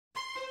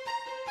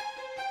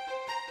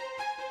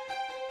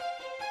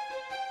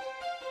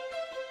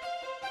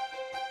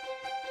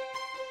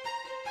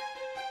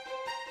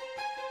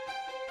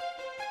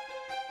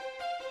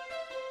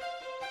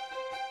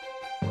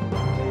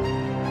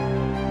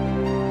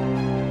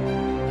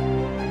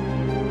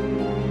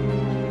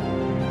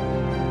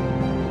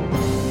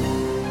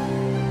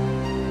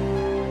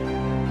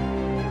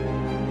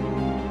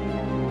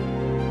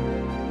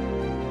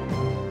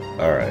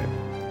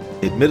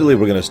Admittedly,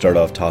 we're going to start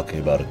off talking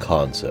about a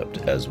concept,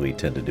 as we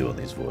tend to do in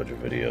these Voyager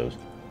videos.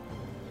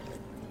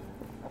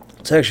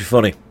 It's actually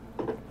funny.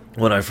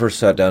 When I first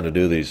sat down to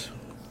do these,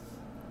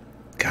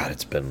 God,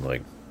 it's been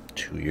like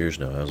 2 years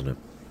now, hasn't it?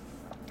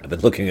 I've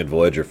been looking at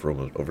Voyager for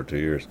almost over 2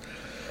 years.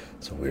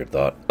 It's a weird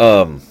thought.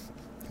 The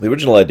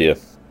original idea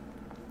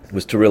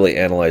was to really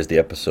analyze the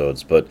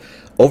episodes, but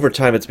over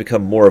time it's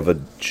become more of a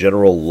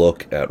general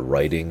look at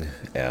writing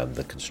and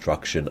the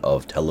construction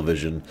of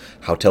television,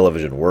 how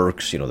television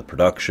works, the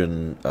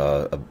production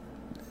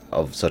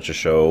of such a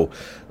show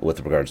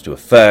with regards to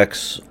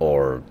effects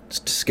or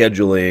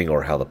scheduling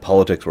or how the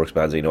politics works.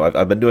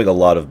 I've been doing a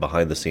lot of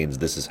behind the scenes,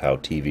 this is how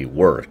TV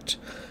worked,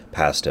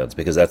 past tense,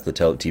 because that's the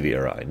TV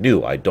era I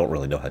knew. I don't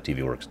really know how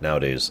TV works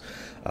nowadays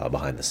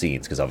behind the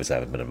scenes, because obviously I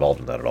haven't been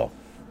involved in that at all.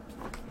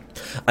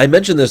 I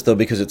mention this, though,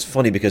 because it's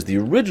funny, because the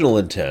original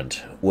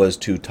intent was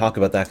to talk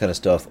about that kind of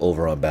stuff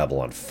over on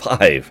Babylon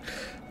 5,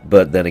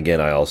 but then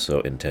again, I also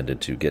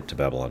intended to get to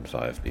Babylon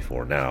 5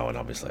 before now, and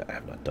obviously I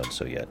have not done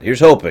so yet. Here's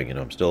hoping,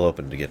 I'm still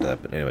hoping to get to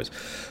that, but anyways.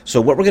 So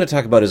what we're going to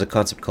talk about is a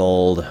concept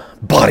called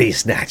body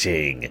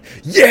snatching.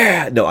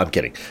 Yeah! No, I'm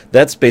kidding.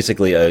 That's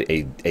basically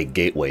a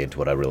gateway into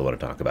what I really want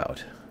to talk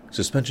about.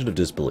 Suspension of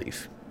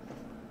disbelief.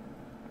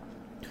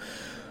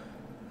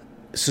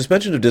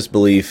 Suspension of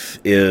disbelief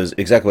is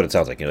exactly what it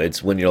sounds like.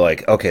 It's when you're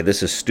like, okay,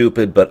 this is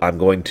stupid, but I'm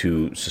going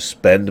to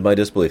suspend my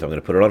disbelief. I'm going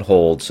to put it on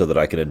hold so that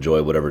I can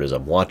enjoy whatever it is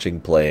I'm watching,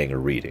 playing, or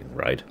reading,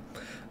 right?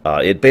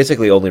 It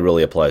basically only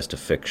really applies to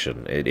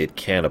fiction. It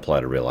can apply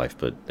to real life,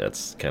 but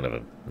that's kind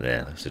of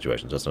a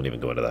situation. Let's not even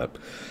go into that.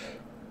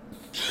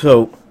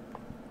 So,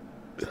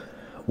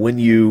 when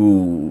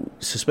you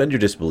suspend your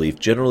disbelief,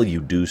 generally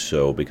you do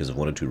so because of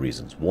one of two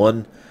reasons.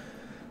 One,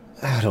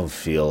 I don't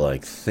feel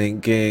like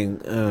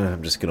thinking.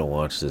 I'm just going to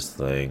watch this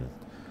thing.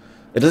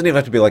 It doesn't even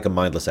have to be like a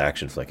mindless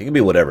action flick. It can be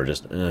whatever,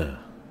 just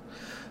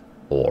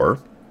Or,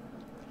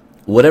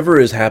 whatever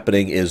is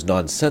happening is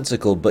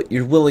nonsensical, but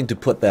you're willing to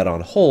put that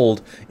on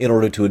hold in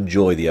order to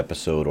enjoy the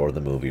episode or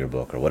the movie or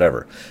book or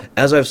whatever.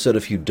 As I've said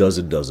a few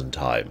dozen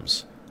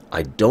times,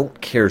 I don't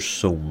care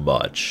so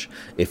much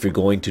if you're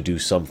going to do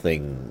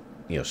something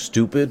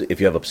stupid, if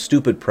you have a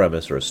stupid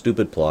premise or a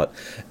stupid plot,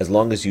 as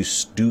long as you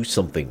do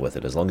something with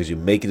it, as long as you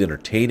make it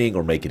entertaining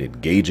or make it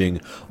engaging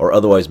or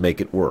otherwise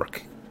make it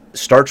work.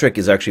 Star Trek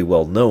is actually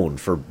well known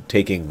for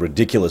taking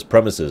ridiculous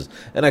premises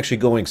and actually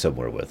going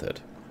somewhere with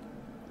it.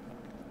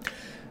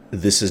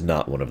 This is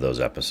not one of those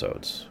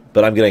episodes,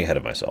 but I'm getting ahead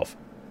of myself.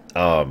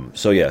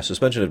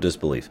 Suspension of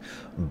disbelief.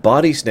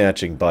 Body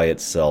snatching by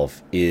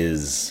itself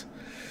is,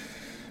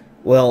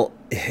 well,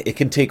 it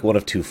can take one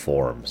of two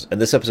forms,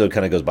 and this episode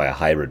kind of goes by a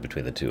hybrid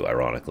between the two,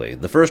 ironically.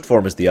 The first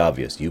form is the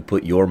obvious. You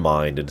put your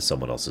mind into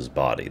someone else's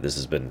body. This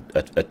has been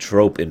a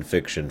trope in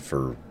fiction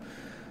for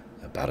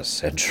about a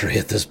century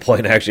at this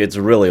point, actually. It's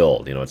really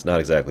old, it's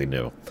not exactly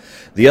new.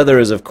 The other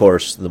is, of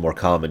course, the more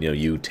common,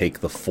 you take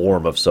the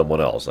form of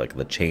someone else, like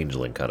the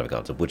changeling kind of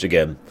concept, which,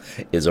 again,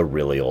 is a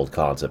really old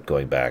concept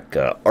going back,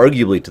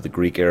 arguably to the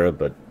Greek era,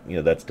 but,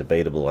 that's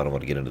debatable. I don't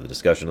want to get into the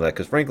discussion of that,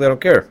 because, frankly, I don't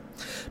care.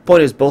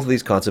 Point is, both of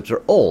these concepts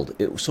are old.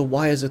 So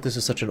why is it this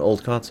is such an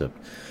old concept?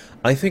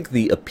 I think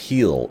the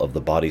appeal of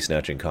the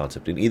body-snatching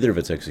concept in either of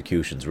its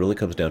executions really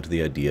comes down to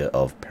the idea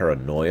of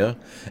paranoia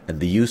and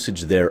the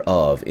usage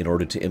thereof in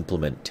order to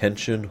implement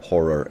tension,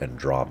 horror, and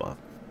drama.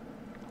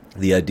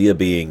 The idea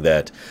being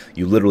that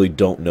you literally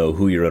don't know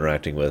who you're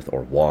interacting with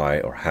or why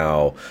or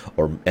how,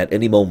 or at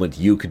any moment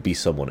you could be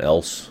someone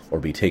else or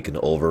be taken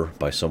over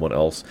by someone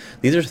else.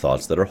 These are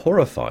thoughts that are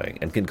horrifying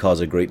and can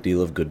cause a great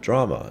deal of good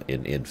drama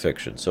in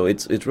fiction. So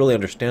it's really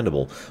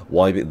understandable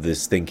why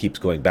this thing keeps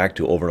going back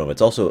to over and over.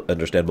 It's also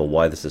understandable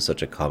why this is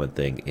such a common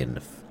thing in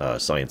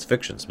science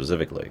fiction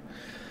specifically.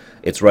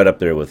 It's right up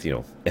there with,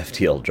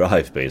 FTL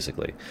Drive,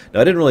 basically.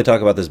 Now, I didn't really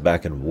talk about this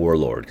back in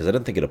Warlord, because I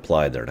didn't think it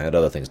applied there, and I had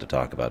other things to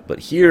talk about. But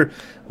here,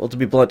 well, to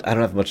be blunt, I don't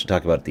have much to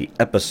talk about the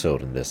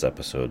episode in this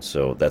episode,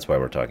 so that's why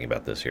we're talking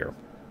about this here.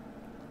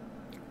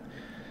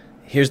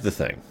 Here's the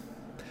thing.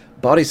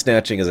 Body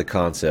snatching as a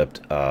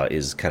concept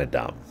is kind of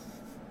dumb.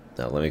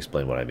 Now, let me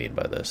explain what I mean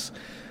by this.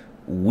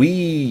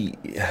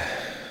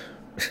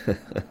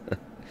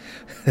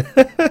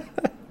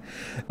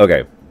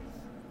 Okay.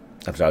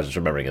 I'm sorry, I was just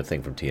remembering a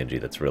thing from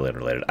TNG that's really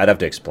unrelated. I'd have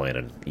to explain,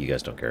 and you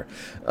guys don't care.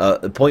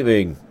 The point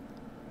being,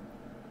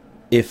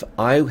 if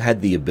I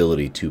had the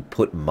ability to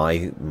put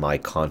my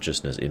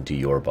consciousness into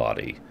your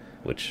body,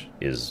 which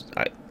is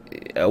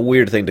a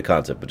weird thing to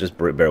concept, but just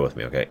bear with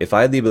me, okay? If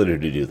I had the ability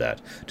to do that,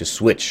 to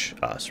switch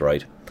us,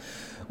 right?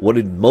 What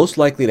would most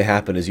likely to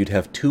happen is you'd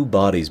have two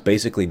bodies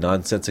basically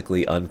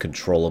nonsensically,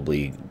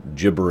 uncontrollably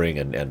gibbering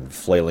and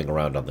flailing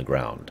around on the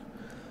ground.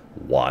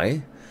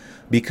 Why?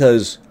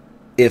 Because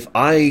if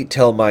I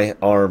tell my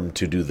arm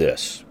to do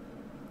this,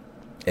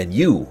 and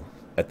you,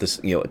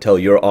 tell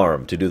your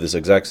arm to do this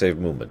exact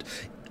same movement,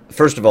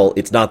 First of all,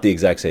 it's not the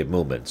exact same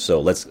movement, so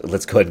let's go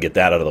ahead and get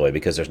that out of the way,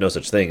 because there's no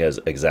such thing as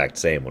exact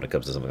same when it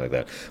comes to something like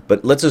that.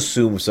 But let's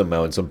assume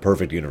somehow in some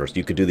perfect universe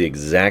you could do the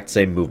exact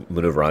same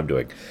maneuver I'm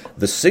doing.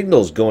 The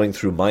signals going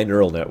through my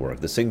neural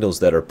network, the signals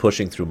that are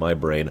pushing through my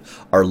brain,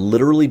 are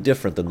literally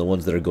different than the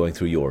ones that are going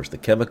through yours. The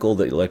chemical,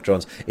 the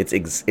electrons,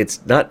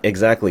 it's not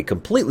exactly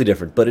completely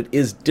different, but it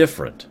is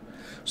different.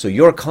 So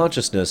your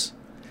consciousness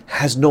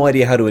has no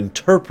idea how to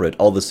interpret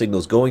all the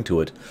signals going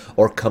to it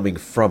or coming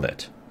from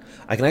it.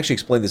 I can actually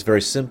explain this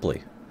very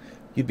simply.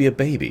 You'd be a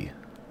baby.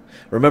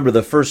 Remember,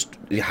 the first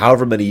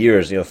however many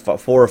years, 4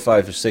 or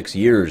 5 or 6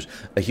 years,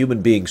 a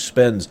human being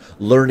spends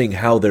learning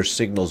how their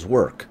signals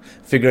work,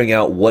 figuring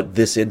out what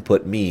this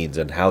input means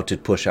and how to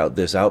push out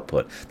this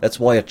output. That's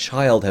why a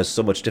child has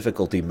so much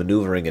difficulty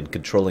maneuvering and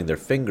controlling their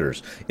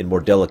fingers in more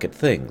delicate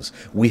things.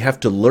 We have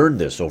to learn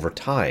this over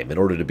time in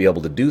order to be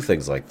able to do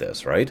things like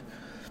this, right?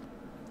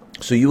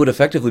 So you would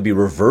effectively be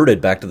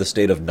reverted back to the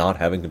state of not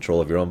having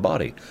control of your own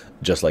body,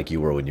 just like you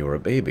were when you were a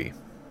baby.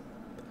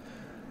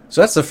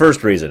 So that's the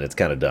first reason it's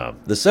kind of dumb.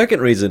 The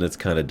second reason it's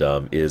kind of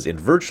dumb is in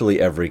virtually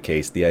every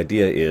case, the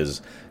idea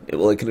is,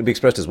 well, it can be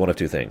expressed as one of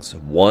two things.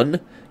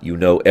 One, you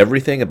know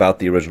everything about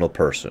the original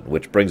person,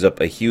 which brings up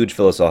a huge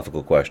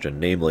philosophical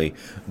question, namely,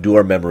 do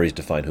our memories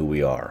define who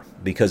we are?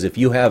 Because if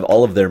you have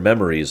all of their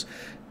memories,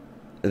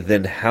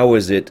 then how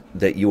is it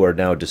that you are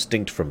now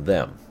distinct from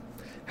them?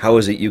 How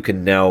is it you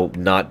can now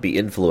not be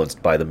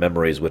influenced by the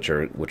memories which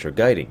are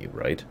guiding you,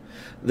 right?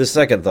 The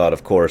second thought,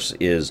 of course,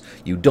 is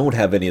you don't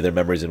have any of their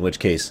memories, in which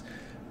case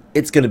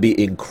it's going to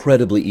be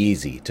incredibly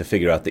easy to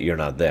figure out that you're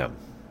not them.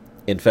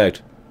 In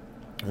fact,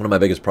 one of my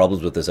biggest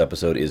problems with this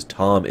episode is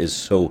Tom is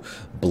so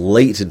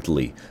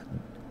blatantly,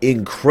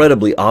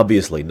 incredibly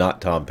obviously not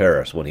Tom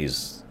Paris when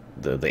he's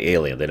the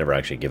alien. They never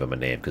actually give him a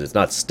name, because it's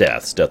not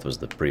Steth. Steth was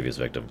the previous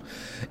victim.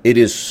 It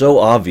is so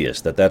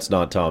obvious that that's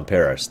not Tom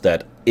Paris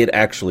that it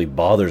actually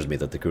bothers me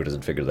that the crew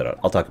doesn't figure that out.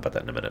 I'll talk about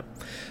that in a minute.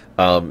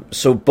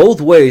 So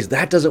both ways,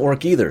 that doesn't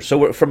work either.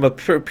 So from a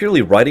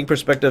purely writing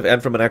perspective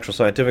and from an actual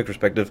scientific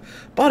perspective,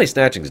 body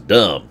snatching's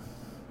dumb.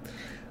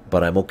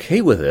 But I'm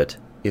okay with it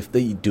if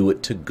they do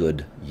it to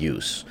good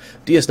use.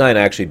 DS9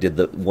 actually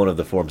did one of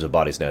the forms of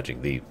body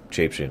snatching, the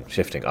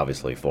shape-shifting,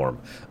 obviously,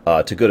 form,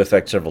 to good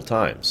effect several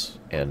times,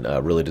 and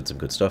really did some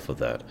good stuff with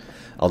that.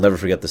 I'll never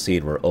forget the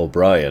scene where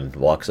O'Brien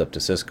walks up to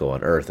Cisco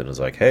on Earth and is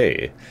like,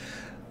 hey,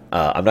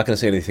 I'm not going to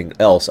say anything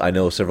else. I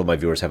know several of my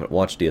viewers haven't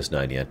watched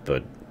DS9 yet,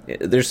 but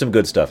there's some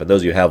good stuff, and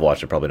those of you who have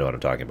watched it probably know what I'm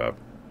talking about.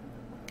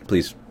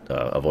 Please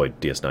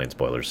avoid DS9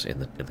 spoilers in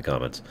the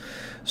comments.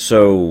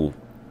 So,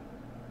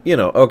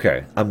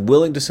 okay, I'm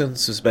willing to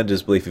suspend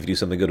disbelief if you do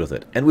something good with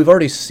it. And we've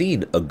already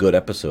seen a good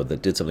episode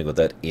that did something with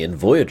that in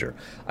Voyager.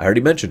 I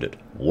already mentioned it,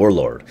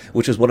 Warlord,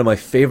 which was one of my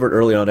favorite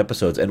early on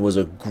episodes and was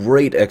a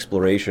great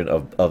exploration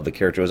of the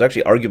character. It was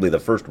actually arguably the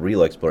first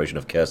real exploration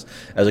of Kes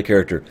as a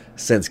character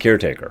since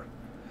Caretaker.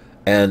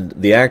 And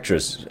the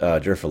actress,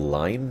 Jennifer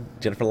Lee,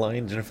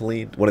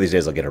 one of these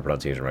days I'll get her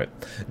pronunciation right,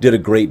 did a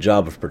great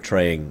job of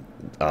portraying,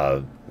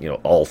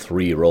 all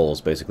three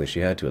roles basically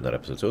she had to in that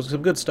episode. So it was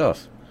some good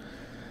stuff.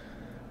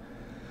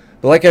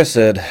 But like I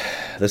said,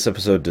 this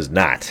episode does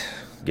not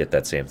get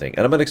that same thing.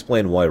 And I'm going to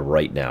explain why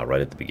right now,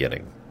 right at the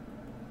beginning.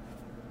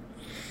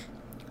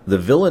 The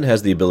villain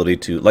has the ability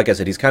to, like I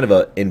said, he's kind of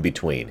a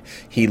in-between.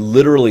 He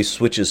literally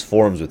switches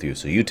forms with you.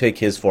 So you take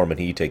his form and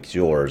he takes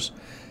yours.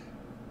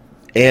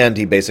 And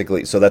he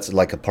basically, so that's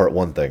like a part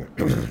one thing.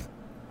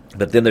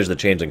 But then there's the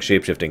changeling,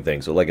 shape-shifting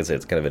thing. So like I said,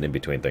 it's kind of an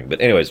in-between thing.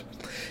 But anyways,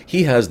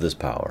 he has this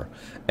power.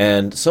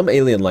 And some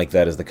alien like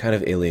that is the kind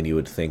of alien you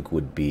would think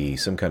would be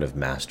some kind of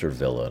master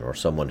villain or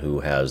someone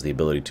who has the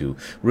ability to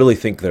really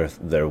think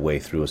their way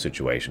through a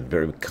situation.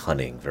 Very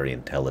cunning, very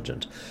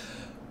intelligent.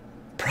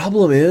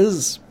 Problem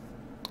is,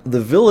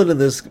 the villain in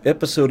this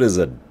episode is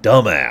a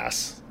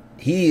dumbass.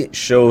 He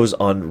shows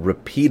on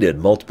repeated,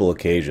 multiple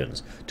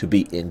occasions to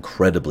be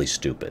incredibly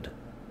stupid.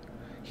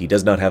 He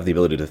does not have the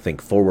ability to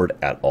think forward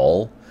at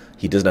all.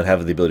 He does not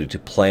have the ability to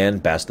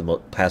plan past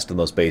the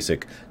most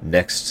basic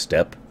next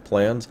step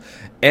plans.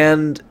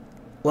 And,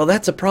 well,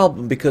 that's a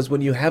problem, because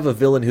when you have a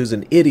villain who's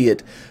an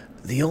idiot,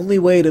 the only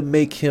way to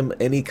make him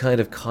any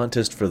kind of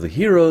contest for the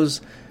heroes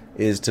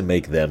is to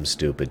make them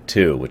stupid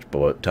too, which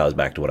ties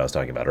back to what I was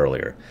talking about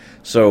earlier.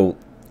 So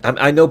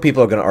I know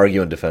people are going to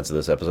argue in defense of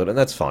this episode, and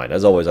that's fine.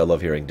 As always, I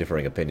love hearing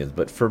differing opinions.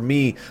 But for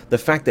me, the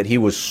fact that he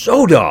was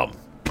so dumb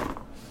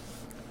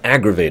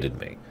aggravated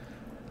me.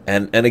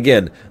 And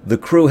again, the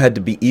crew had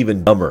to be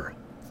even dumber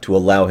to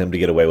allow him to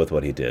get away with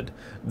what he did.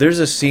 There's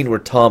a scene where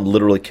Tom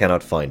literally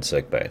cannot find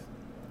sickbay.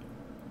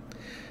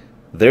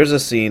 There's a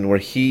scene where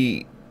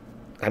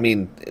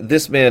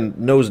this man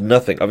knows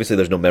nothing. Obviously,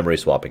 there's no memory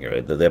swapping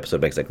here. The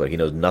episode makes that clear. He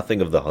knows nothing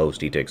of the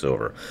host he takes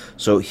over.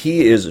 So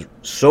he is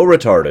so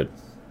retarded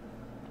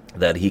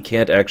that he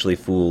can't actually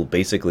fool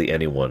basically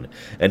anyone.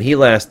 And he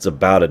lasts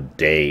about a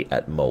day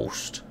at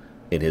most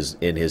in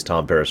his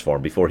Tom Paris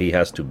form before he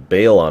has to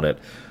bail on it,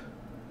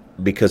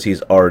 because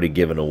he's already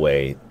given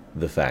away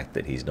the fact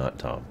that he's not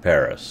Tom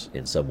Paris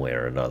in some way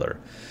or another.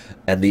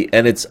 And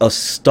it's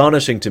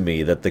astonishing to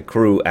me that the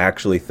crew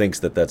actually thinks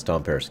that that's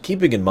Tom Paris.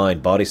 Keeping in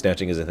mind, body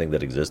snatching is a thing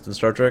that exists in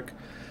Star Trek.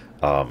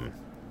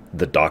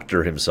 The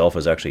Doctor himself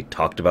has actually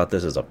talked about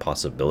this as a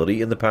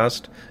possibility in the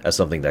past, as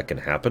something that can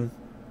happen.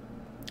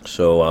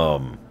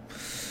 So,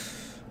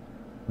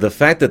 the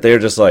fact that they're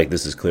just like,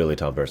 this is clearly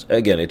Tom Paris,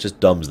 again, it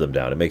just dumbs them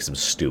down. It makes them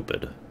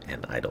stupid,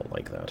 and I don't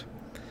like that.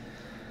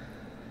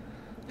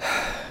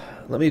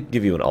 Let me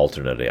give you an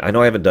alternate. I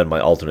know I haven't done my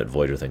alternate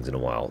Voyager things in a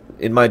while.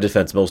 In my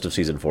defense, most of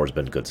Season 4 has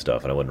been good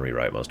stuff, and I wouldn't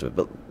rewrite most of it.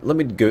 But let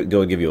me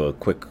go and give you a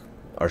quick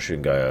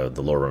Arshingaya,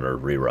 the Lore Runner,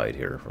 rewrite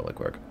here, really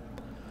quick.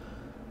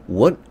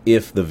 What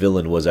if the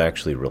villain was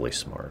actually really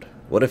smart?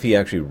 What if he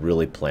actually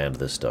really planned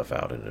this stuff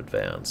out in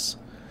advance?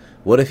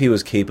 What if he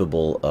was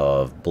capable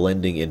of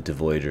blending into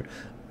Voyager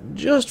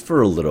just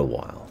for a little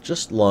while,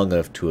 just long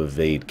enough to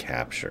evade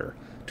capture,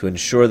 to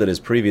ensure that his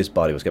previous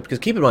body was kept? Because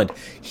keep in mind,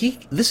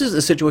 this is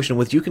a situation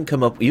with you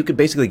can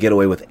basically get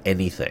away with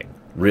anything,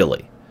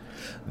 really.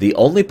 The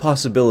only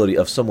possibility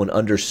of someone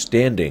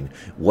understanding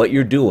what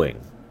you're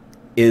doing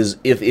is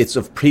if it's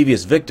a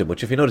previous victim,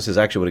 which if you notice is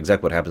actually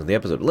exactly what happens in the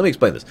episode. Let me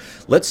explain this.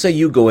 Let's say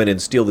you go in and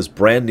steal this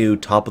brand new,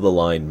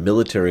 top-of-the-line,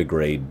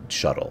 military-grade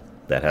shuttle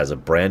that has a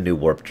brand new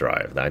warp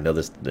drive. I know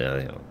this,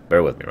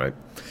 bear with me, right?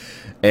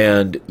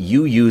 And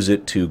you use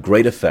it to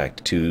great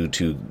effect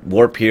to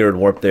warp here and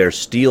warp there,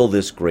 steal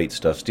this great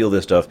stuff, steal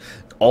this stuff,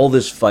 all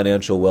this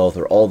financial wealth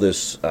or all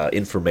this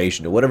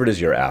information, or whatever it is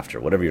you're after,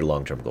 whatever your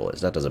long-term goal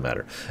is, that doesn't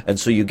matter. And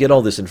so you get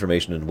all this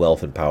information and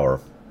wealth and power,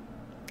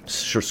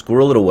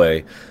 squirrel it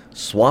away,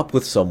 swap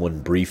with someone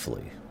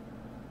briefly.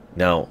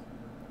 Now,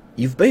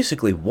 you've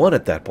basically won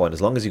at that point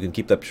as long as you can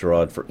keep that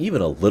charade for even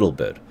a little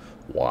bit.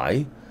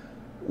 Why?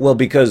 Well,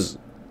 because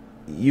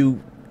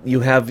you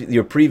have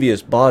your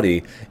previous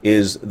body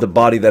is the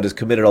body that has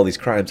committed all these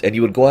crimes, and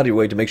you would go out of your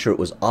way to make sure it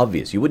was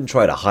obvious. You wouldn't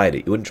try to hide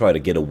it. You wouldn't try to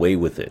get away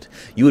with it.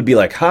 You would be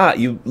like, ha,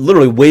 you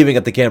literally waving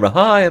at the camera,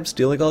 hi, I'm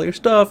stealing all your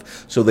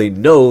stuff, so they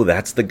know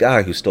that's the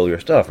guy who stole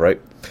your stuff,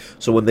 right?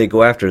 So when they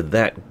go after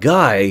that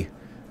guy,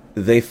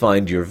 they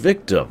find your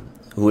victim,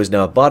 who is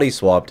now body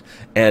swapped,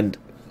 and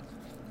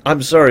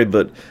I'm sorry,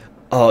 but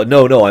oh,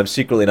 no, I'm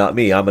secretly not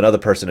me. I'm another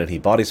person, and he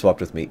body swapped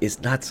with me.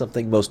 It's not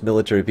something most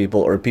military people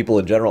or people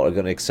in general are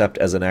going to accept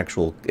as an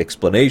actual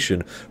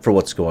explanation for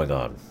what's going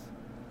on.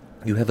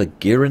 You have a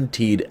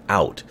guaranteed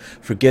out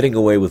for getting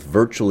away with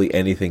virtually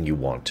anything you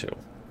want to.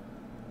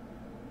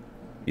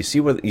 You see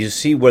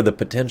where the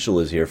potential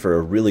is here for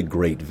a really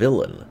great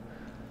villain.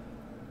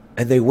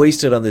 And they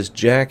waste it on this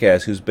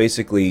jackass who's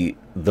basically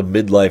the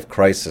midlife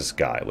crisis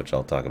guy, which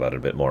I'll talk about in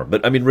a bit more.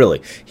 But, I mean,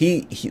 really,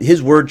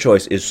 his word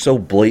choice is so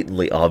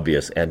blatantly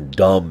obvious and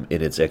dumb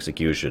in its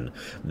execution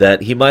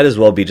that he might as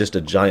well be just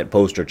a giant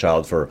poster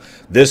child for,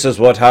 this is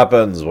what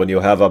happens when you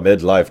have a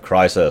midlife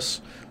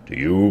crisis. Do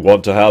you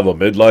want to have a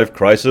midlife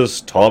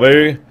crisis,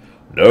 Tommy?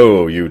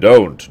 No, you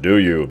don't, do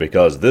you?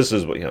 Because this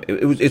is what,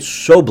 it's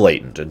so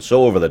blatant and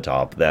so over the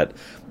top that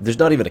there's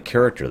not even a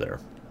character there.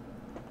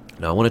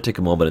 Now, I want to take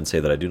a moment and say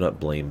that I do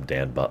not blame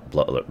Dan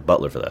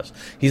Butler for this.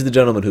 He's the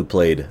gentleman who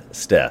played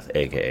Steth,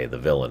 a.k.a. the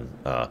villain.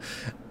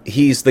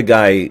 He's the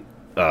guy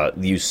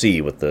you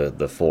see with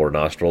the four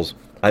nostrils.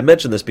 I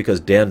mention this because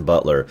Dan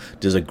Butler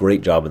does a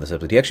great job in this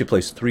episode. He actually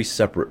plays 3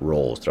 separate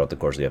roles throughout the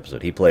course of the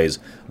episode. He plays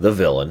the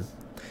villain,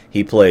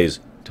 he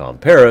plays Tom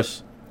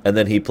Paris, and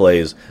then he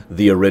plays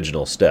the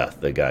original Steth,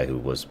 the guy who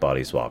was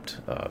body swapped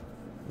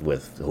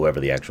with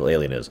whoever the actual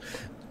alien is.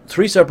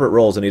 3 separate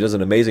roles, and he does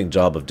an amazing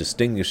job of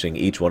distinguishing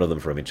each one of them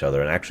from each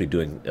other and actually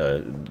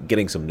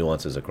getting some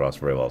nuances across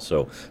very well.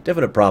 So,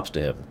 definite props to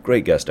him.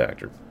 Great guest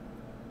actor.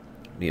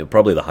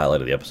 Probably the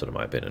highlight of the episode, in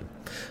my opinion.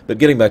 But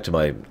getting back to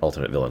my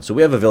alternate villain. So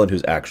we have a villain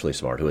who's actually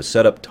smart, who has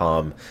set up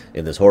Tom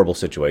in this horrible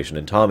situation,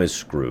 and Tom is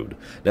screwed.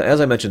 Now, as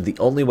I mentioned, the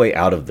only way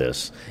out of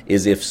this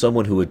is if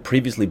someone who had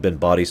previously been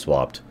body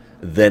swapped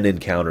then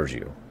encounters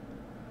you.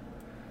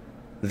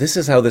 This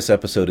is how this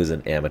episode is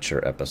an amateur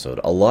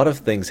episode. A lot of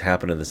things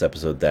happen in this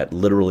episode that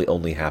literally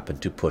only happen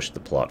to push the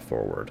plot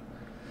forward.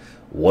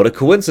 What a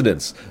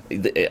coincidence!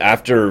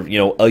 After,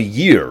 a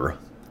year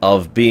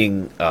of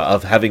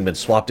having been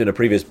swapped in a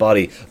previous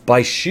body,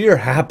 by sheer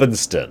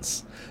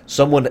happenstance,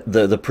 someone,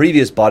 the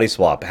previous body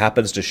swap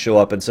happens to show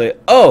up and say,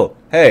 oh,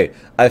 hey,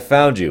 I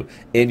found you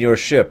in your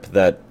ship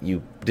that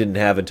you didn't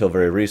have until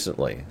very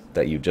recently,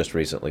 that you just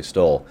recently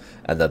stole,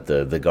 and that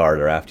the guard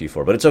are after you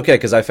for. But it's okay,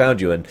 because I found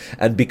you,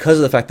 and because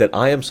of the fact that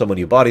I am someone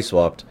you body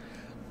swapped,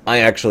 I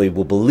actually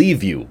will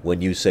believe you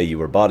when you say you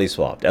were body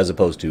swapped, as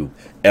opposed to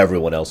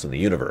everyone else in the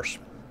universe.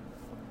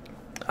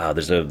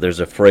 There's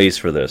a phrase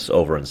for this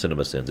over in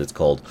CinemaSins. It's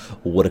called,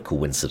 what a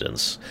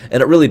coincidence.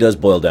 And it really does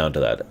boil down to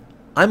that.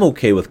 I'm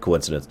okay with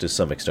coincidence to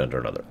some extent or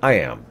another. I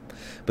am.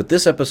 But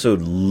this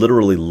episode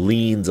literally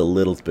leans a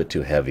little bit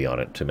too heavy on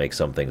it to make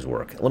some things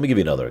work. Let me give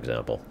you another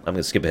example. I'm going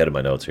to skip ahead of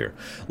my notes here.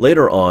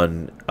 Later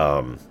on,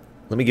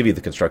 let me give you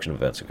the construction of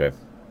events, okay?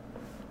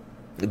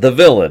 The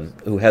villain,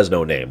 who has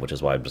no name, which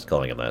is why I'm just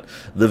calling him that,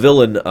 the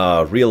villain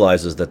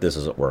realizes that this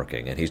isn't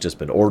working, and he's just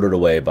been ordered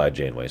away by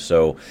Janeway.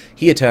 So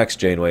he attacks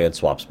Janeway and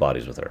swaps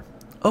bodies with her.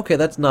 Okay,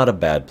 that's not a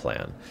bad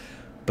plan.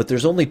 But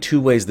there's only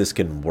two ways this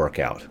can work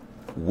out.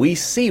 We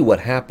see what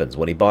happens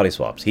when he body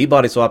swaps. He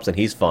body swaps and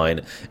he's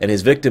fine, and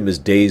his victim is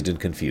dazed and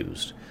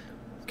confused.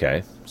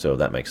 Okay, so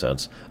that makes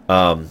sense.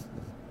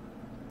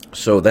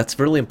 So that's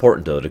really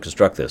important, though, to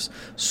construct this.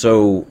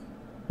 So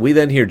we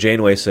then hear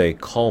Janeway say,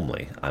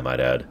 calmly, I might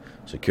add,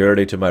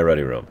 security to my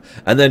ready room.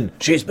 And then,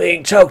 she's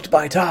being choked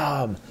by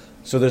Tom!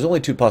 So there's only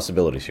two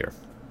possibilities here.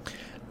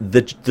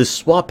 The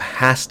swap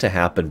has to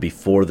happen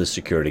before the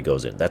security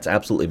goes in. That's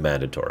absolutely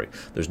mandatory.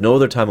 There's no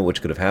other time in which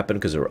it could have happened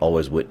because there are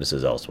always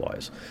witnesses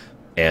elsewise.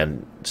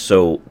 And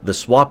so the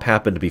swap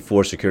happened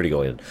before security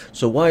going in.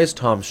 So why is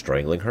Tom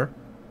strangling her?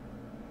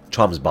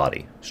 Tom's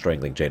body,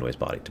 strangling Janeway's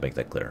body, to make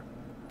that clear.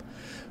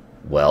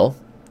 Well,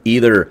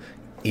 either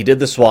he did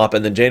the swap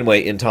and then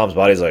Janeway in Tom's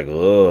body is like,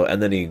 ugh,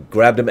 and then he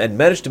grabbed him and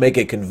managed to make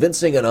a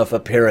convincing enough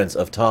appearance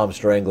of Tom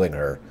strangling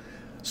her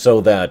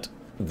so that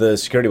the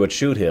security would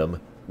shoot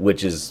him,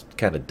 which is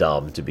kind of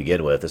dumb to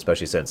begin with,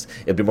 especially since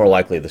it'd be more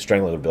likely the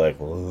strangler would be like,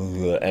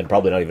 ugh, and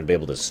probably not even be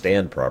able to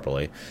stand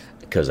properly,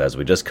 because as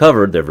we just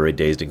covered, they're very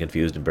dazed and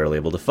confused and barely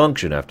able to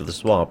function after the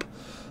swap.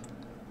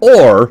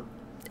 Or,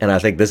 and I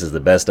think this is the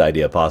best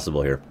idea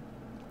possible here,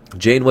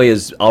 Janeway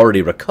is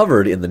already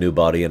recovered in the new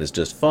body and is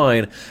just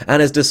fine,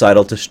 and has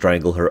decided to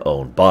strangle her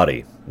own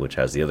body, which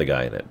has the other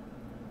guy in it.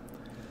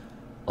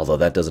 Although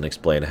that doesn't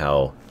explain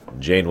how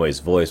Janeway's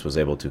voice was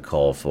able to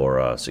call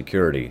for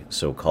security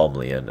so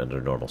calmly and under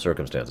normal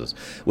circumstances.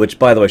 Which,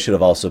 by the way, should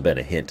have also been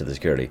a hint to the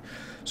security.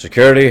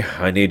 Security,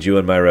 I need you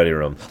in my ready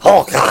room.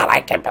 Oh, God,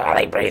 I can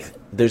barely breathe.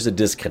 There's a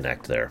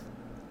disconnect there.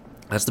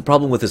 That's the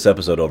problem with this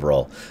episode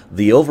overall.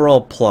 The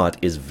overall plot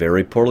is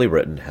very poorly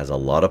written, has a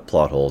lot of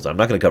plot holes. I'm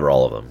not going to cover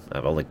all of them.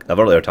 I've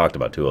only talked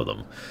about three of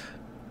them,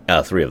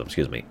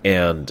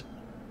 and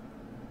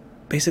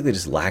basically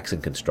just lacks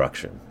in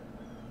construction.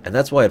 And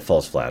that's why it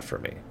falls flat for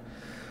me.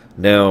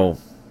 Now,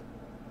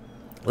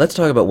 let's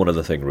talk about one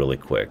other thing really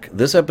quick.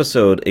 This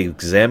episode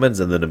examines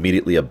and then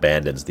immediately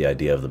abandons the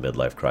idea of the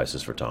midlife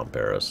crisis for Tom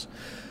Paris.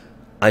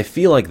 I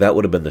feel like that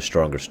would have been the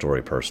stronger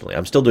story, personally.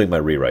 I'm still doing my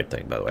rewrite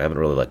thing, by the way. I haven't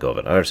really let go of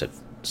it. I said,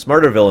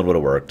 smarter villain would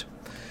have worked.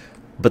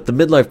 But the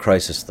midlife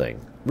crisis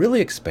thing,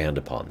 really expand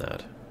upon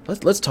that.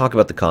 Let's talk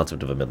about the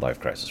concept of a midlife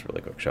crisis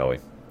really quick, shall we?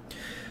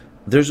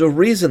 There's a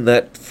reason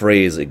that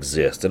phrase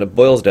exists, and it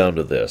boils down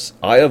to this.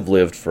 I have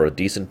lived for a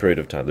decent period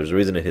of time. There's a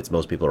reason it hits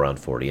most people around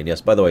 40. And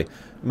yes, by the way,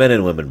 men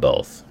and women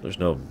both. There's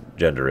no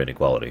gender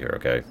inequality here,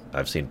 okay?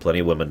 I've seen plenty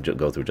of women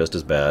go through just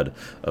as bad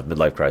of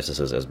midlife crises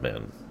as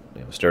men.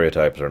 You know,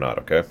 stereotypes or not,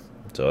 okay?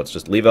 So let's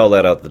just leave all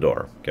that out the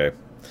door, okay?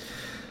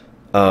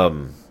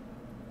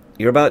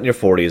 You're about in your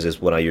 40s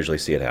is when I usually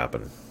see it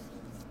happen.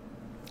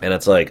 And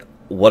it's like,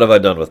 what have I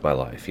done with my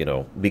life, you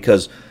know?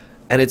 Because...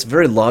 And it's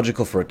very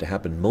logical for it to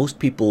happen. Most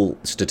people,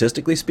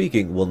 statistically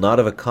speaking, will not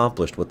have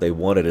accomplished what they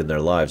wanted in their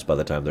lives by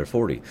the time they're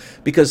 40.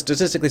 Because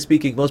statistically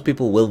speaking, most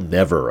people will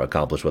never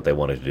accomplish what they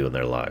wanted to do in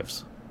their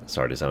lives.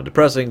 Sorry to sound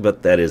depressing,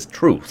 but that is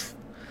truth.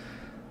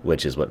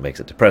 Which is what makes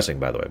it depressing,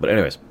 by the way. But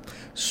anyways,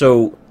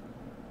 so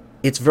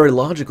it's very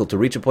logical to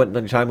reach a point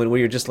in time where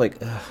you're just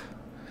like,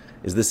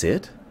 is this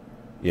it?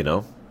 You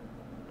know?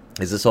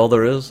 Is this all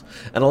there is?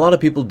 And a lot of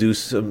people do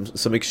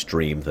some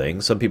extreme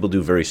things. Some people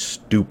do very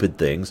stupid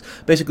things.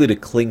 Basically to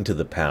cling to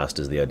the past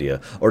is the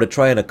idea. Or to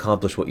try and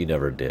accomplish what you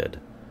never did.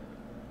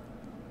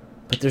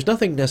 But there's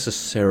nothing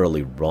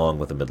necessarily wrong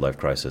with a midlife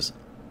crisis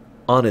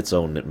on its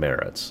own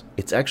merits.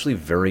 It's actually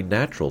very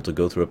natural to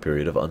go through a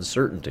period of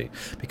uncertainty.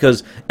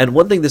 Because, and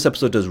one thing this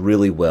episode does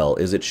really well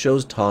is it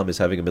shows Tom is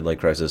having a midlife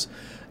crisis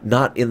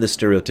not in the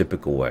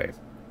stereotypical way.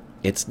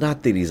 It's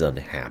not that he's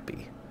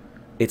unhappy.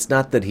 It's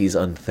not that he's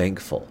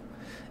unthankful.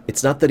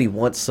 It's not that he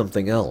wants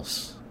something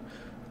else.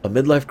 A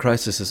midlife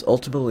crisis is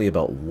ultimately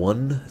about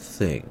one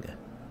thing.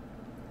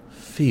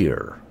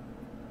 Fear.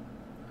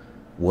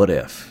 What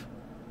if?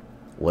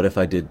 What if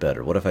I did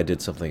better? What if I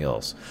did something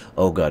else?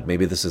 Oh God,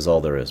 maybe this is all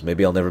there is.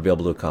 Maybe I'll never be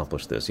able to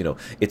accomplish this. You know,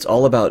 it's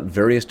all about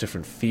various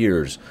different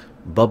fears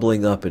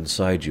bubbling up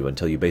inside you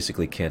until you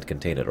basically can't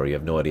contain it or you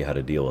have no idea how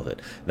to deal with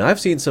it. Now,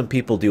 I've seen some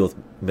people deal with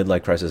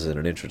midlife crisis in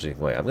an interesting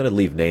way. I'm going to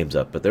leave names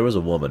up, but there was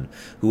a woman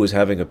who was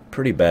having a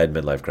pretty bad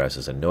midlife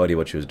crisis and no idea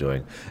what she was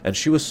doing, and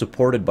she was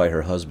supported by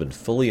her husband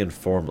fully and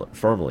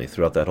firmly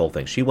throughout that whole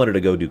thing. She wanted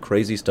to go do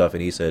crazy stuff,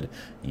 and he said,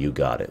 "You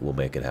got it. We'll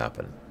make it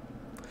happen."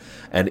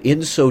 And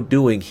in so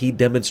doing, he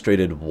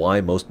demonstrated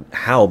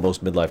how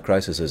most midlife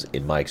crises,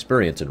 in my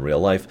experience in real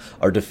life,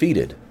 are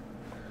defeated.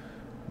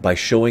 By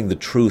showing the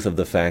truth of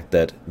the fact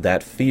that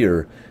that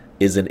fear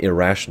is an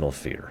irrational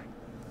fear.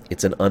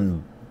 It's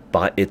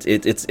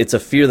it's a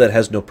fear that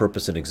has no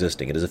purpose in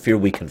existing. It is a fear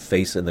we can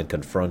face and then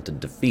confront and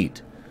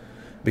defeat.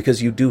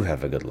 Because you do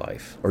have a good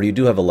life, or you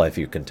do have a life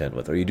you're content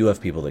with, or you do have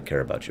people that care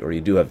about you, or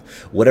you do have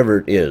whatever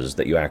it is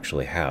that you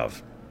actually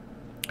have.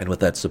 And with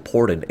that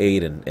support and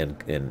aid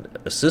and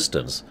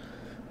assistance,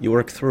 you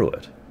work through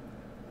it.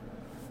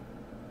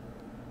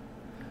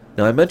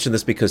 Now, I mention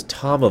this because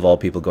Tom, of all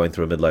people going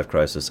through a midlife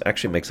crisis,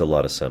 actually makes a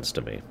lot of sense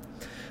to me.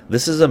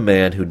 This is a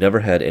man who never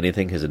had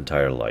anything his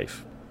entire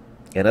life.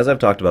 And as I've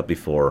talked about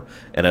before,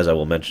 and as I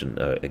will mention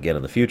again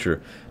in the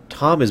future,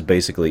 Tom is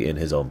basically in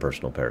his own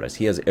personal paradise.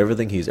 He has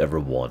everything he's ever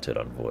wanted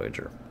on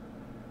Voyager.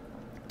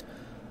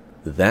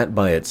 That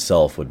by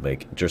itself would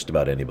make just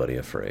about anybody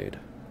afraid.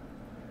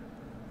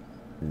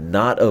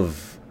 Not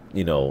of,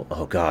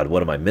 oh God,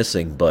 what am I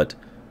missing, but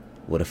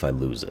what if I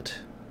lose it?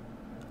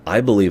 I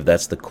believe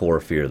that's the core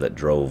fear that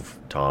drove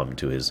Tom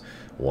to his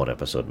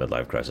one-episode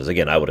midlife crisis.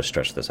 Again, I would have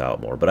stretched this out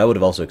more, but I would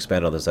have also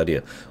expanded on this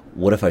idea.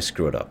 What if I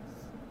screw it up?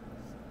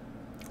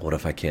 What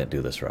if I can't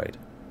do this right?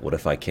 What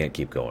if I can't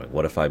keep going?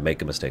 What if I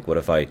make a mistake? What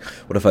if I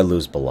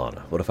lose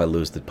B'Elanna? What if I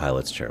lose the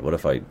pilot's chair? What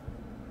if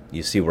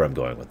you see where I'm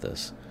going with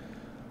this?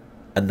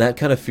 And that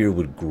kind of fear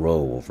would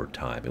grow over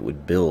time. It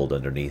would build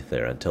underneath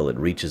there until it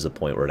reaches a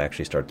point where it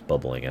actually starts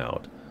bubbling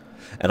out.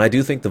 And I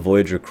do think the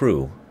Voyager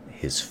crew,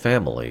 his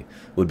family,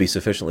 would be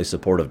sufficiently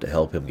supportive to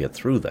help him get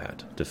through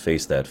that, to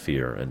face that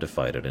fear and to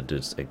fight it and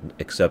to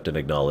accept and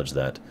acknowledge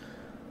that,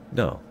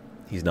 no,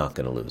 he's not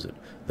going to lose it.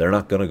 They're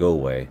not going to go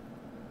away.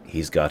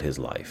 He's got his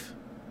life.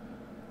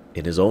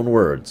 In his own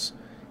words,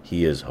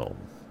 he is home.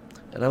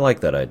 And I like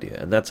that idea,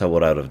 and that's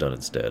what I would have done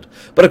instead.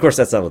 But of course,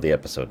 that's not what the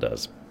episode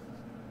does.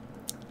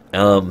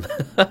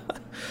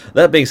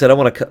 That being said, I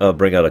want to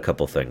bring out a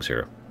couple things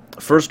here.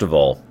 First of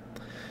all,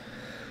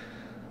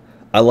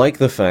 I like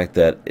the fact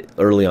that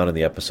early on in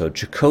the episode,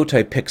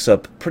 Chakotay picks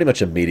up pretty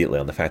much immediately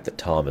on the fact that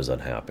Tom is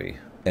unhappy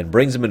and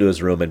brings him into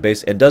his room and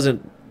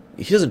doesn't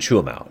chew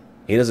him out.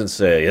 He doesn't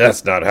say,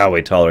 that's not how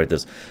we tolerate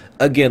this.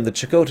 Again, the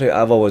Chakotay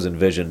I've always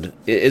envisioned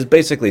is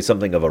basically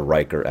something of a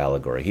Riker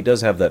allegory. He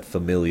does have that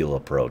familial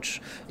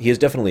approach. He is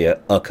definitely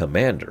a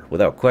commander,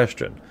 without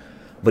question.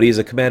 But he's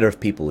a commander of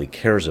people he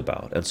cares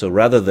about. And so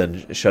rather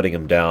than shutting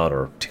him down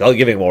or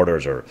giving him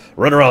orders or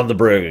run around the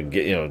brig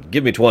and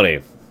give me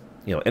 20,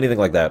 anything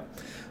like that,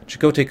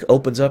 Chakotay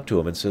opens up to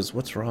him and says,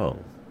 what's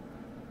wrong?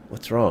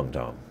 What's wrong,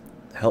 Tom?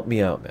 Help me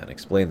out, man.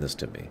 Explain this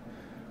to me.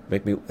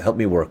 Help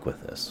me work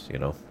with this,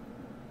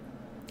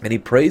 And he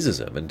praises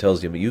him and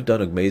tells him, you've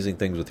done amazing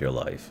things with your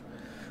life.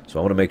 So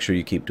I want to make sure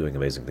you keep doing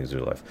amazing things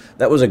with your life.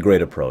 That was a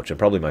great approach and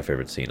probably my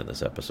favorite scene in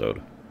this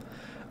episode.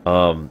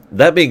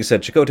 That being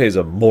said, Chakotay is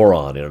a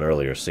moron in an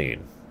earlier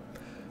scene.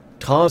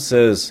 Tom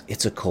says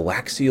it's a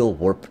coaxial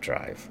warp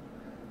drive.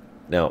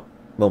 Now,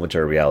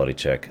 momentary reality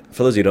check.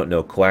 For those of you who don't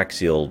know,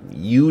 coaxial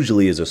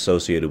usually is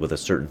associated with a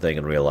certain thing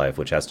in real life,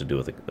 which has to do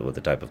with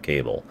the type of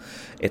cable.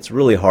 It's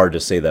really hard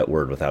to say that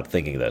word without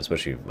thinking that,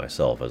 especially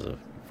myself as a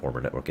former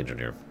network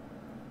engineer.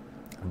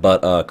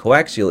 But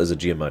coaxial is a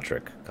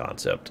geometric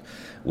concept,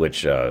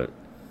 which I'm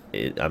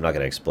not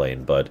going to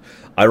explain, but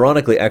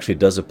ironically actually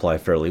does apply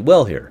fairly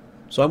well here.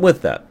 So I'm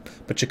with that.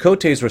 But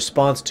Chakotay's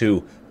response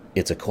to,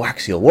 it's a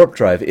coaxial warp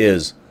drive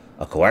is,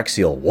 a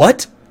coaxial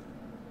what?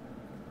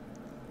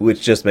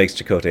 Which just makes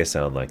Chakotay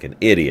sound like an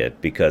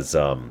idiot, because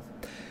the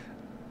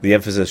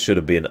emphasis should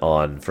have been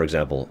on, for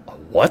example, a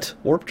what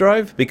warp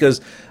drive? Because,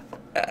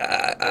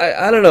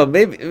 I don't know,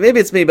 maybe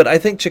it's me, but I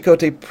think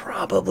Chakotay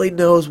probably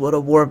knows what a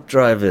warp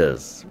drive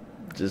is.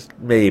 Just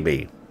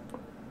maybe.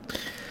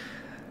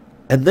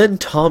 And then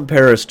Tom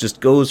Paris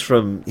just goes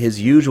from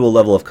his usual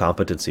level of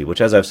competency,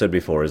 which, as I've said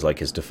before, is like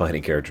his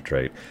defining character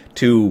trait,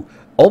 to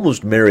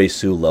almost Mary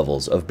Sue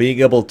levels of being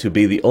able to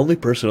be the only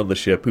person on the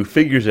ship who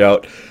figures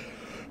out,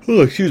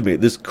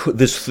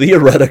 this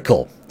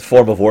theoretical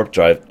form of warp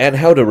drive and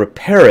how to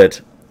repair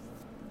it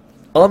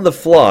on the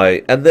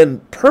fly and then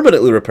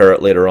permanently repair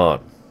it later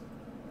on.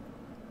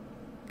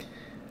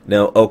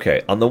 Now,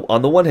 okay, on the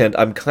one hand,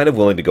 I'm kind of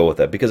willing to go with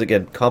that because,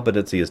 again,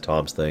 competency is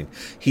Tom's thing.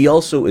 He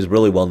also is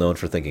really well known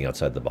for thinking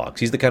outside the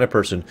box. He's the kind of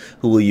person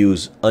who will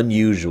use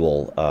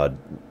unusual,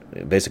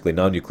 basically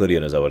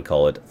non-Euclidean, as I would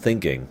call it,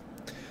 thinking,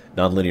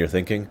 non-linear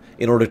thinking,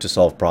 in order to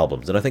solve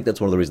problems. And I think that's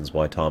one of the reasons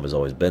why Tom has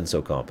always been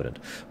so competent.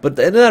 But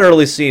in that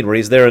early scene where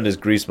he's there in his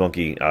grease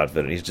monkey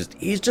outfit, and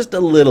he's just a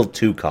little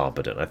too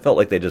competent. I felt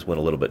like they just went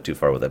a little bit too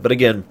far with that. But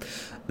again,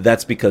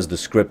 that's because the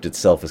script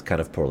itself is kind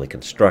of poorly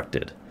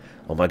constructed.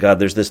 Oh my God,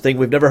 there's this thing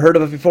we've never heard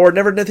of before,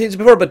 never done things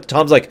before, but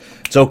Tom's like,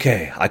 it's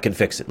okay, I can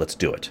fix it, let's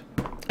do it.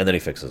 And then he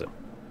fixes it.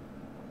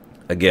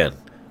 Again,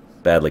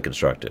 badly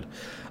constructed.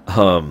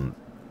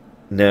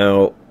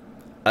 Now,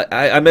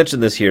 I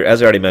mentioned this here,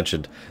 as I already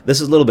mentioned,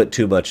 this is a little bit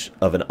too much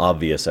of an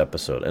obvious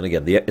episode. And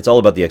again, it's all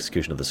about the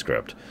execution of the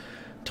script.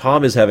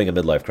 Tom is having a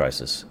midlife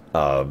crisis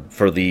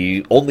for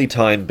the only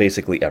time,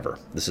 basically, ever.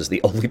 This is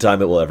the only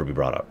time it will ever be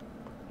brought up.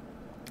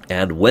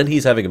 And when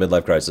he's having a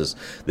midlife crisis,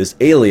 this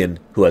alien,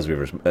 who, as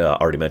we've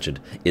already mentioned,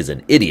 is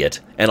an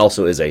idiot, and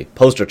also is a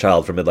poster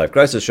child for midlife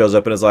crisis, shows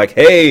up and is like,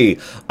 hey,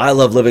 I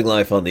love living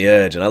life on the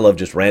edge, and I love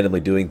just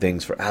randomly doing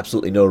things for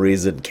absolutely no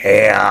reason.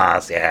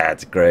 Chaos, yeah,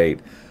 it's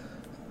great.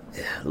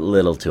 A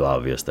little too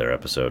obvious there,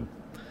 episode.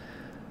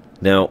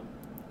 Now,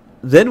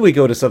 then we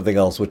go to something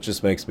else, which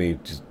just makes me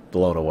just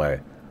blown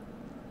away.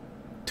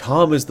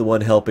 Tom is the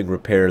one helping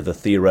repair the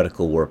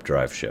theoretical warp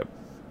drive ship.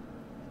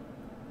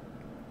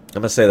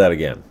 I'm going to say that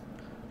again.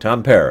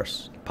 Tom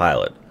Paris,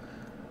 pilot,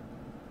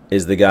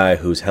 is the guy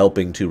who's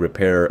helping to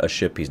repair a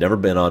ship he's never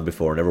been on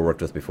before, never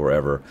worked with before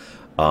ever,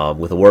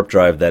 with a warp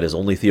drive that is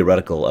only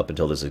theoretical up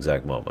until this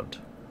exact moment.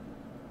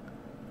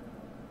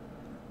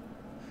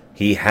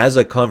 He has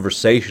a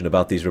conversation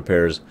about these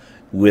repairs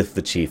with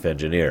the chief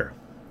engineer,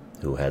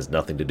 who has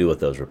nothing to do with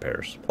those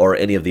repairs, or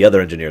any of the other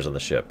engineers on the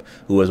ship,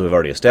 who, as we've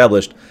already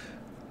established,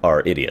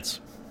 are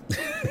idiots.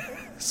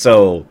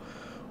 So,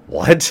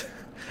 what?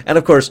 And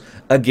of course,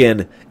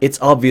 again, it's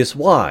obvious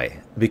why.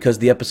 Because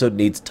the episode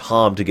needs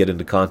Tom to get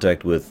into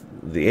contact with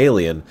the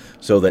alien,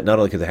 so that not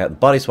only can the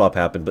body swap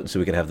happen, but so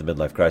we can have the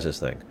midlife crisis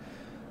thing.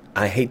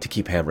 I hate to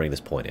keep hammering this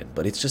point in,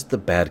 but it's just the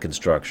bad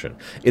construction.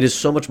 It is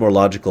so much more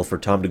logical for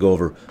Tom to go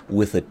over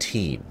with a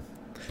team.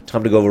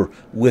 Tom to go over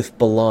with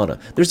B'Elanna.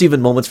 There's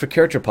even moments for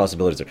character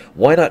possibilities there.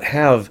 Why not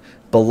have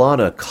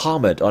B'Elanna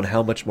comment on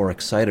how much more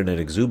excited and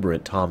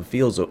exuberant Tom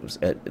feels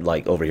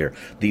like over here?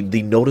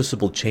 The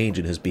noticeable change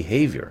in his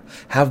behavior.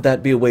 Have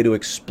that be a way to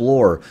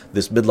explore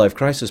this midlife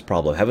crisis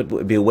problem. Have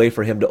it be a way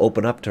for him to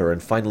open up to her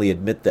and finally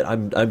admit that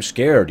I'm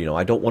scared.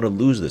 I don't want to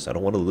lose this. I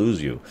don't want to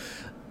lose you.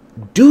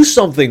 Do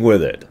something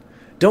with it.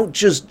 Don't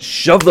just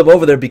shove them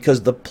over there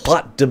because the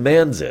plot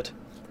demands it.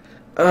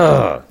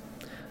 Ugh.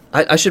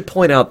 I should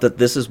point out that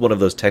this is one of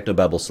those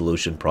technobabble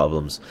solution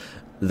problems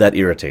that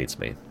irritates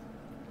me.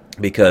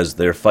 Because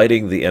they're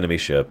fighting the enemy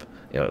ship,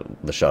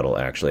 the shuttle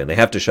actually, and they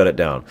have to shut it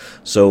down.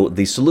 So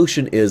the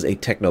solution is a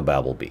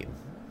technobabble beam.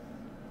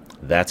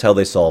 That's how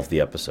they solve the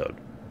episode.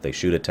 They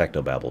shoot a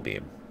technobabble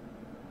beam.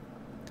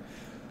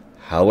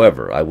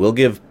 However, I will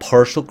give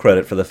partial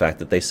credit for the fact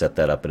that they set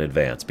that up in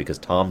advance, because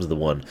Tom's the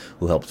one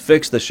who helped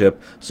fix the ship,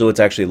 so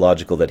it's actually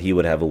logical that he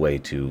would have a way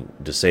to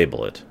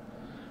disable it.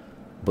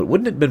 But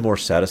wouldn't it have been more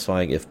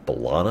satisfying if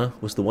B'Elanna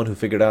was the one who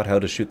figured out how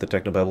to shoot the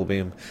technobabble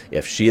beam?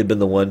 If she had been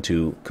the one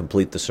to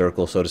complete the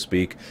circle, so to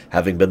speak,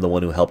 having been the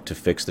one who helped to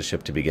fix the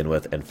ship to begin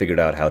with, and figured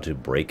out how to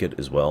break it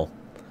as well,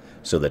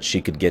 so that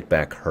she could get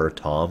back her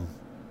Tom?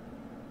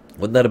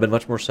 Wouldn't that have been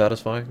much more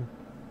satisfying?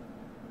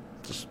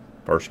 Just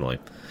personally.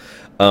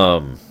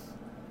 And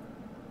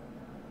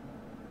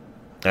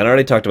I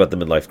already talked about the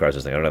midlife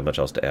crisis thing. I don't have much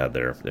else to add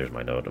there. There's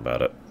my note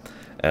about it.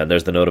 And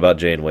there's the note about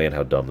Janeway and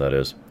how dumb that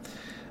is.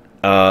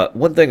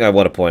 One thing I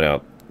want to point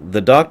out.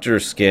 The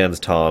doctor scans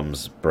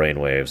Tom's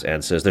brainwaves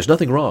and says there's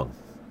nothing wrong.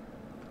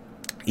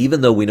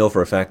 Even though we know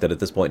for a fact that at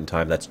this point in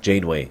time that's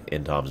Janeway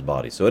in Tom's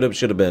body. So it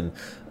should have been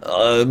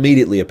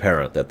immediately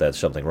apparent that that's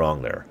something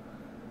wrong there.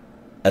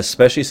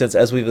 Especially since,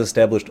 as we've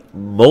established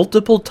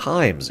multiple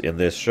times in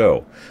this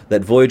show,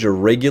 that Voyager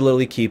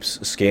regularly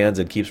keeps scans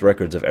and keeps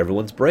records of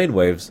everyone's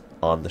brainwaves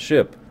on the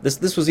ship.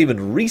 This was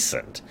even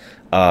recent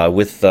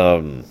with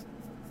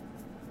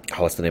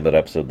what's the name of that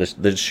episode?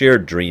 The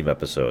Shared Dream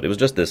episode. It was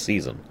just this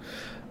season,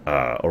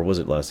 or was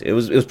it last? It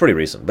was pretty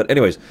recent. But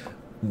anyways,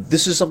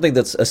 this is something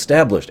that's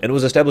established, and it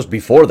was established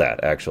before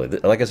that, actually.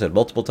 Like I said,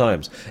 multiple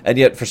times. And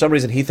yet, for some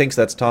reason, he thinks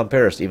that's Tom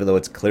Paris, even though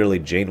it's clearly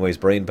Janeway's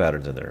brain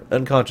patterns in there.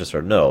 Unconscious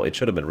or no, it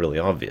should have been really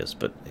obvious,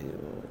 but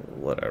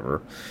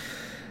whatever.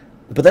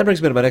 But that brings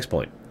me to my next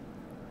point.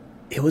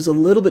 It was a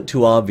little bit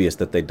too obvious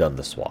that they'd done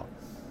the swap.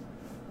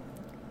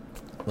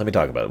 Let me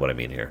talk about what I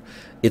mean here.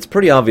 It's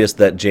pretty obvious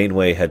that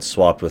Janeway had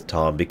swapped with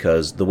Tom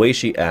because the way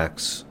she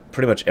acts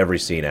pretty much every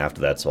scene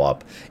after that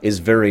swap is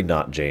very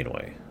not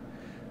Janeway.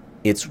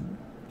 It's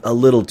a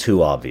little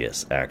too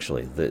obvious,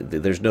 actually.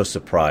 There's no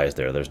surprise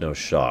there. There's no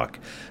shock.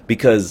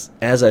 Because,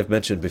 as I've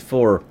mentioned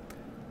before,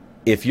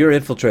 if you're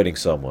infiltrating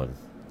someone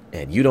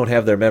and you don't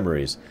have their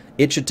memories,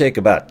 it should take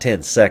about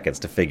 10 seconds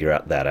to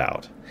figure that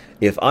out.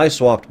 If I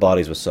swapped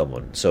bodies with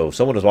someone, so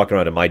someone was walking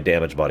around in my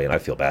damaged body, and I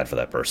feel bad for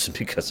that person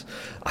because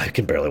I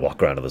can barely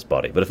walk around in this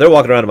body. But if they're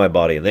walking around in my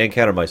body and they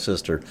encounter my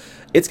sister,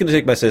 it's going to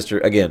take my sister,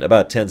 again,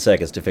 about 10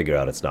 seconds to figure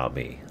out it's not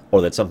me,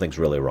 or that something's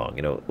really wrong.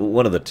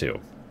 One of the two.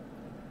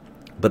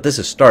 But this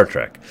is Star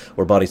Trek,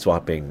 where body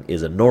swapping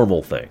is a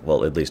normal thing.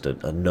 Well, at least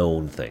a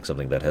known thing,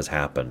 something that has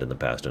happened in the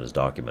past and is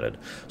documented.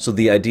 So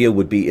the idea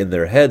would be in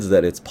their heads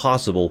that it's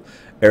possible,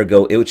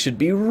 ergo it should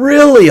be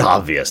really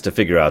obvious to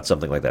figure out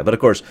something like that. But of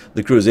course,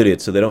 the crew is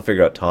idiots, so they don't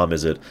figure out Tom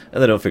is it,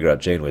 and they don't figure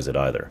out Janeway's it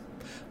either.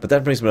 But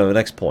that brings me to the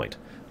next point.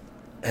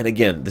 And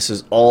again, this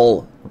is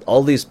all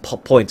these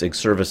points are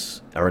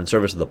in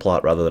service of the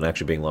plot rather than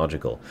actually being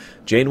logical.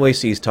 Janeway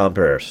sees Tom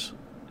Paris.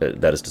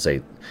 That is to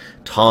say,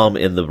 Tom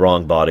in the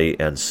wrong body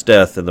and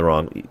Steth in the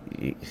wrong...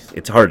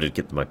 It's hard to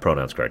get my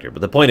pronouns correct here,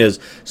 but the point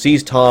is,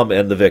 sees Tom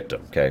and the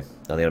victim, okay,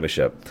 on the enemy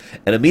ship,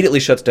 and immediately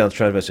shuts down the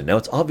transmission. Now,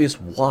 it's obvious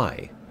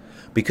why.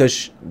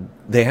 Because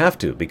they have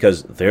to,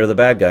 because they're the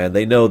bad guy, and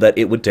they know that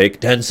it would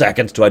take 10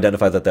 seconds to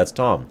identify that that's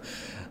Tom.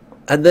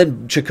 And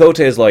then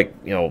Chakotay is like,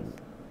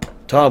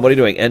 Tom, what are you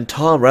doing? And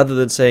Tom, rather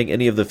than saying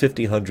any of the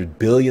 1,500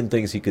 billion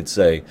things he could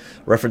say,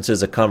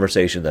 references a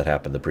conversation that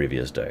happened the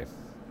previous day.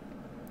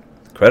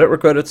 Credit where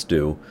credit's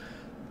due.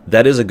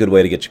 That is a good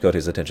way to get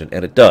Chakotay's attention,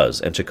 and it does.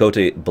 And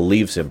Chakotay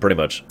believes him pretty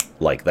much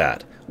like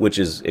that, which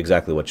is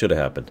exactly what should have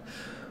happened.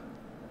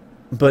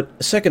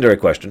 But secondary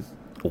question,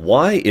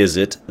 why is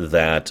it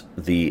that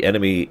the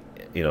enemy,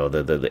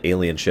 the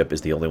alien ship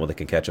is the only one that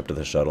can catch up to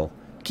the shuttle?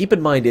 Keep in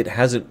mind it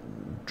hasn't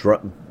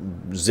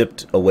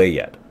zipped away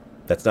yet.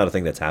 That's not a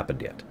thing that's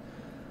happened yet.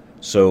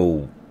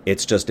 So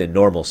it's just in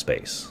normal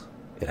space.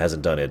 It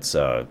hasn't done its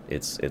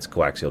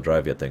coaxial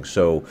drive yet thing.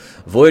 So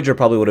Voyager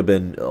probably would have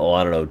been,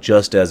 I don't know,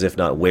 just as if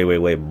not way, way,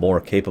 way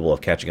more capable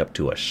of catching up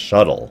to a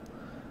shuttle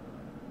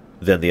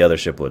than the other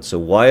ship would. So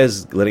why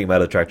is letting him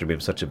out of the tractor beam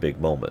such a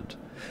big moment?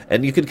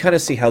 And you can kind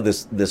of see how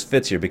this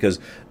fits here, because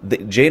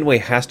Janeway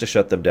has to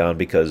shut them down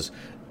because,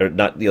 or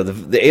not,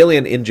 the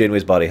alien in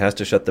Janeway's body has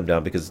to shut them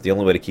down because it's the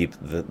only way to keep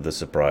the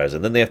surprise.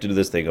 And then they have to do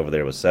this thing over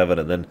there with Seven,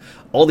 and then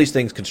all these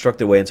things construct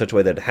their way in such a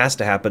way that it has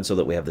to happen so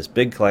that we have this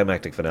big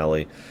climactic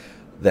finale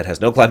that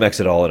has no climax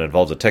at all and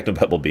involves a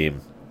technopebble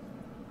beam.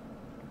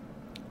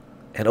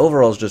 And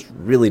overall is just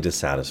really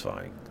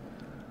dissatisfying.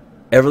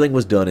 Everything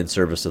was done in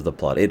service of the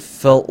plot. It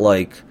felt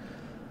like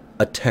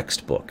a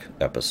textbook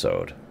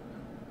episode.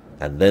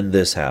 And then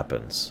this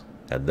happens.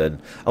 And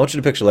then I want you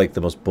to picture like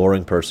the most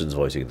boring person's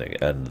voicing thing.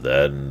 And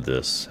then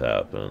this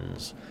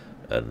happens.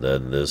 And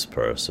then this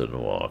person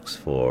walks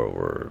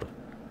forward.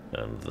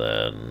 And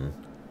then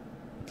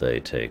they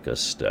take a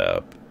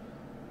step.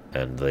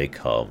 And they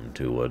come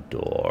to a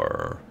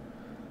door.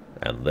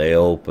 And they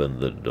open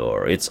the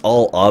door. It's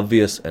all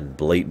obvious and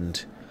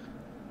blatant.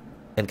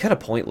 And kind of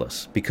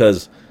pointless.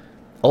 Because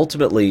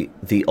ultimately,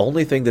 the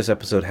only thing this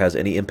episode has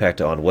any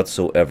impact on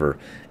whatsoever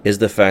is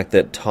the fact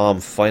that Tom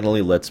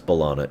finally lets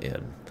B'Elanna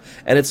in.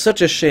 And it's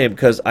such a shame,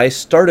 because I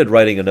started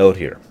writing a note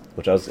here,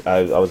 which I was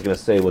going to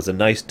say was a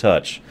nice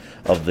touch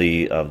of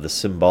the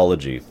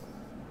symbology.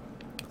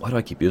 Why do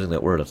I keep using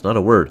that word? It's not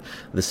a word.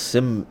 The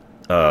symbolic,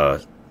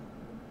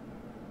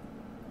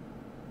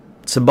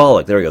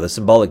 there we go, the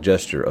symbolic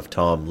gesture of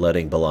Tom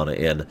letting B'Elanna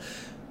in.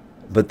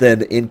 But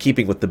then, in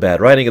keeping with the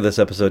bad writing of this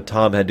episode,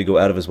 Tom had to go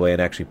out of his way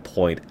and actually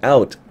point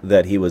out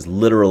that he was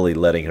literally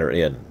letting her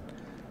in.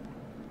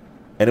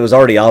 And it was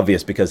already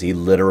obvious because he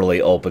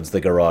literally opens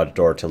the garage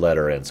door to let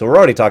her in. So we're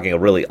already talking a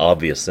really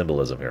obvious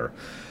symbolism here.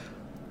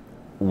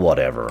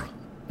 Whatever.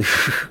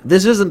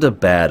 This isn't a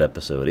bad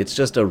episode. It's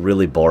just a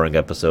really boring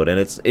episode. And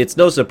it's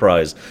no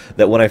surprise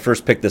that when I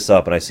first picked this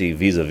up and I see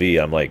Vis-a-Vis,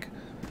 I'm like,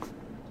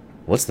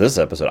 what's this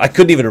episode? I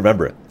couldn't even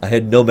remember it. I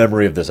had no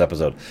memory of this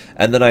episode.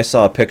 And then I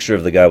saw a picture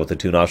of the guy with the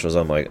two nostrils.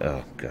 I'm like,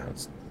 oh, God,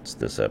 it's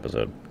this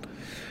episode.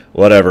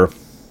 Whatever.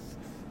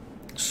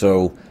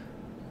 So,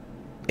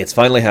 it's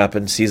finally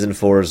happened. Season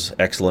 4's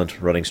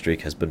excellent running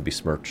streak has been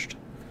besmirched.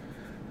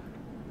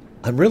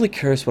 I'm really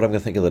curious what I'm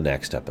going to think of the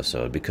next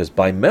episode, because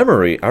by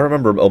memory, I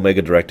remember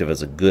Omega Directive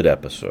as a good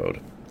episode.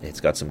 It's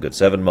got some good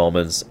Seven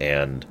moments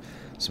and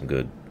some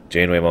good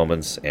Janeway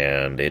moments,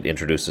 and it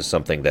introduces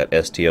something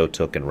that STO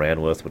took and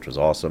ran with, which was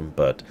awesome,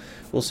 but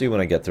we'll see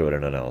when I get through it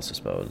in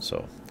analysis mode,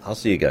 so I'll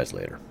see you guys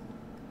later.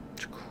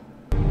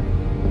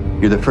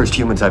 You're the first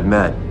humans I've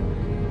met,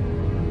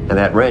 and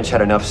that wrench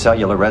had enough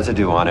cellular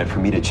residue on it for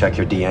me to check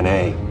your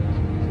DNA.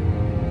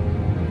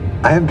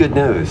 I have good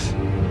news.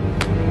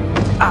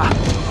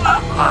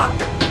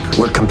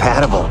 We're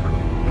compatible.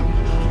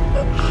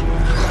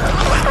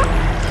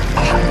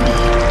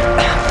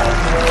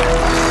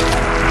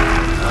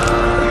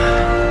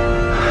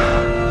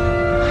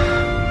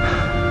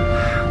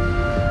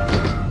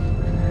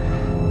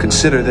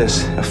 Consider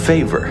this a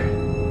favor.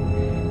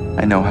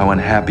 I know how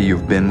unhappy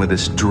you've been with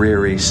this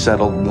dreary,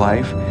 settled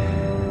life,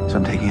 so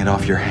I'm taking it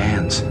off your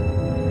hands.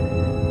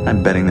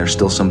 I'm betting there's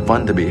still some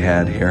fun to be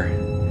had here.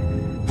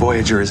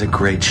 Voyager is a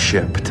great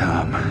ship,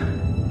 Tom.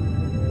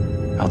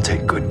 I'll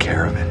take good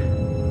care of it.